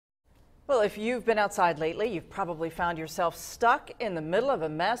Well, if you've been outside lately, you've probably found yourself stuck in the middle of a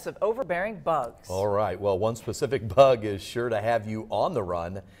mess of overbearing bugs. All right, well, one specific bug is sure to have you on the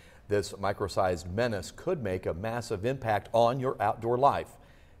run. This micro-sized menace could make a massive impact on your outdoor life.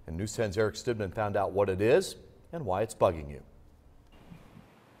 And News 10's Eric Stidman found out what it is and why it's bugging you.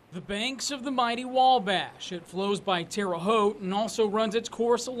 The banks of the mighty Wabash. It flows by Terre Haute and also runs its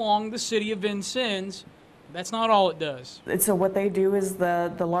course along the city of Vincennes. That's not all it does. So what they do is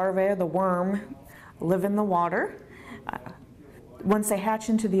the larvae, the worm, live in the water. Once they hatch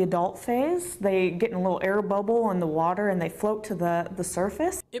into the adult phase, they get in a little air bubble in the water and they float to the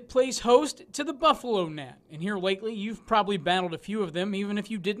surface. It plays host to the Buffalo Gnat, and here lately you've probably battled a few of them even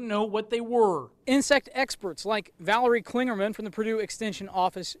if you didn't know what they were. Insect experts like Valerie Clingerman from the Purdue Extension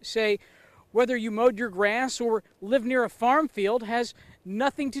Office say whether you mowed your grass or live near a farm field has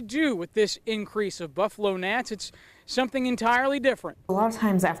nothing to do with this increase of Buffalo Gnats. It's something entirely different. A lot of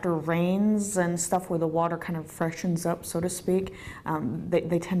times after rains and stuff where the water kind of freshens up, so to speak,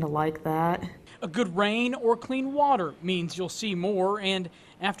 they tend to like that. A good rain or clean water means you'll see more, and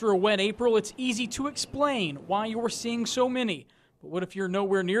after a wet April, it's easy to explain why you're seeing so many. But what if you're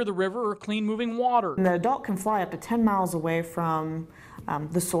nowhere near the river or clean moving water? The adult can fly up to 10 miles away from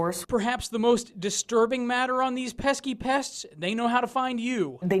the source. Perhaps the most disturbing matter on these pesky pests, they know how to find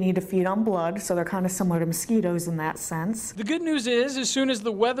you. They need to feed on blood, so they're kind of similar to mosquitoes in that sense. The good news is, as soon as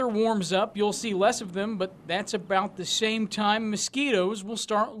the weather warms up, you'll see less of them, but that's about the same time mosquitoes will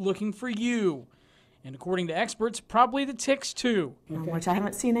start looking for you. And according to experts, probably the ticks too. Which I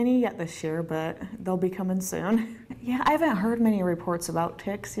haven't seen any yet this year, but they'll be coming soon. Yeah, I haven't heard many reports about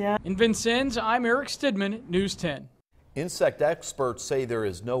ticks yet. In Vincennes, I'm Eric Stidman, News 10. Insect experts say there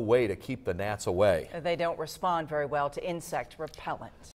is no way to keep the gnats away. They don't respond very well to insect repellent.